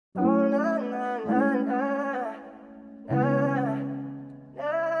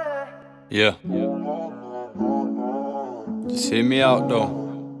Yeah. Just hear me out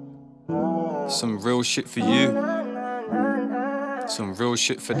though. Some real shit for you. Some real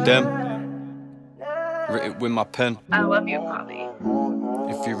shit for them. Write it with my pen. I love you, WAVY.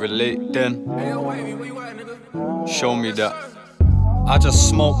 If you relate then show me that. I just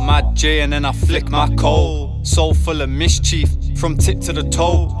smoke my J and then I flick my coal. Soul full of mischief, from tip to the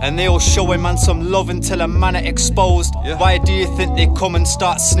toe. And they all showing man some love until a man are exposed. Why do you think they come and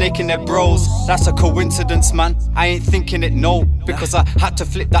start snaking their bros? That's a coincidence, man, I ain't thinking it, no. Because I had to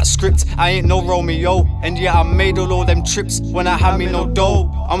flip that script, I ain't no Romeo. And yeah, I made all them trips when I had me no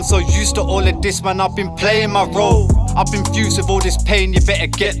dough. I'm so used to all of this, man, I've been playing my role. I've been fused with all this pain, you better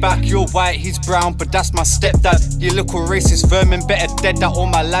get back. You're white, he's brown, but that's my stepdad. You little racist vermin, better dead that all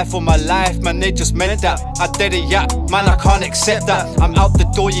my life, man, they just meant that. I dead a yak, man, I can't accept that. I'm out the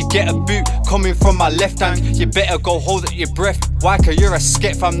door, you get a boot, coming from my left hand. You better go hold at your breath, why, cause you're a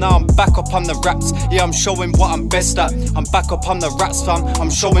sket fam. Now I'm back up on the raps, yeah, I'm showing what I'm best at. I'm back up on the raps fam, I'm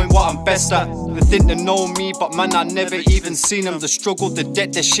showing what I'm best at. They think they know me, but man, I never even seen them. The struggle, the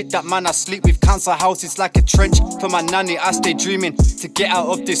debt, the shit that man I sleep with. Council house, it's like a trench for my nanny, I stay dreaming to get out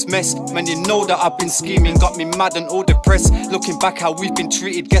of this mess. Man, you know that I've been scheming, got me mad and all depressed. Looking back how we've been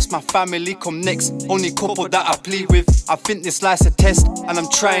treated, guess my family come next. Only couple that I plead with, I think this life's a test, and I'm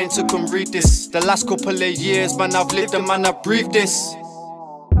trying to come read this. The last couple of years, man, I've lived and man, I've breathed this.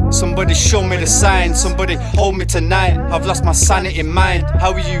 Somebody show me the sign, somebody hold me tonight. I've lost my sanity mind.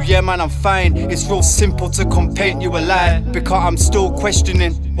 How are you? Yeah man, I'm fine. It's real simple to come paint you alive, because I'm still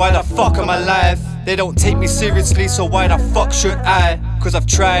questioning, why the fuck am I alive? They don't take me seriously, so why the fuck should I? Cause I've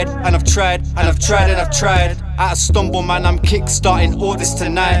tried, and I've tried, and I've tried, and I've tried. At a stumble man, I'm kick-starting all this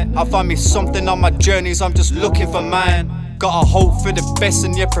tonight. I find me something on my journeys, I'm just looking for mine. Gotta hope for the best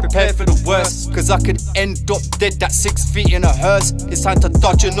and yeah, prepare for the worst. Cause I could end up dead, that 6 feet in a hearse. It's time to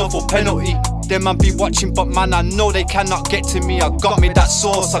dodge another penalty. Them man be watching, but man, I know they cannot get to me. I got me that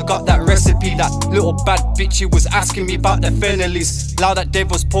sauce, I got that recipe. That little bad bitch, he was asking me about the Frenemies. Now that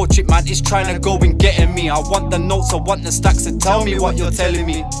devil's portrait, man, is trying to go and getting me. I want the notes, I want the stacks, to tell me what you're telling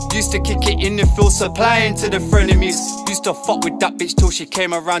me. Used to kick it in the field, supplying to the Frenemies. Used to fuck with that bitch till she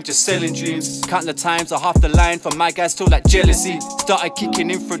came around just selling dreams. Countless times, I half the line for my guys still like jealousy. Started kicking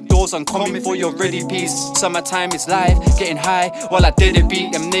in front doors and coming for your ready piece. Summertime is live, getting high while I did a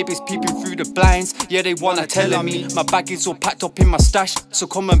beat. Them neighbours peeping through the blinds, yeah, they wanna tell me. My bag is all packed up in my stash, so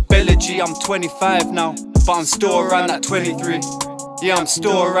come and belly G. I'm 25 now, but I'm still around that 23. Yeah, I'm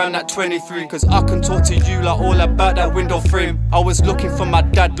still around that 23. Cause I can talk to you like all about that window frame. I was looking for my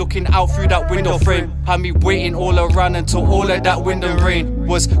dad, looking out through that window frame. Had me waiting all around until all of that wind and rain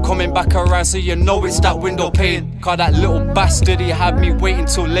was coming back around, so you know it's that window pane. Cause that little bastard, he had me waiting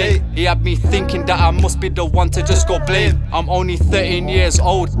till late. He had me thinking that I must be the one to just go blame. I'm only 13 years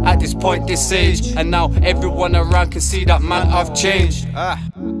old at this point, this age, and now everyone around can see that man, I've changed.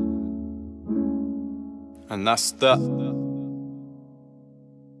 And that's that.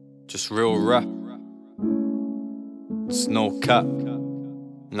 Just real rap. It's no cap.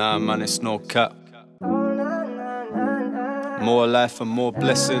 Nah man, it's no cap. More life and more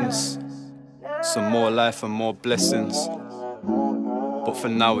blessings. Some more life and more blessings. But for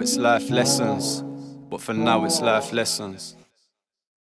now it's life lessons.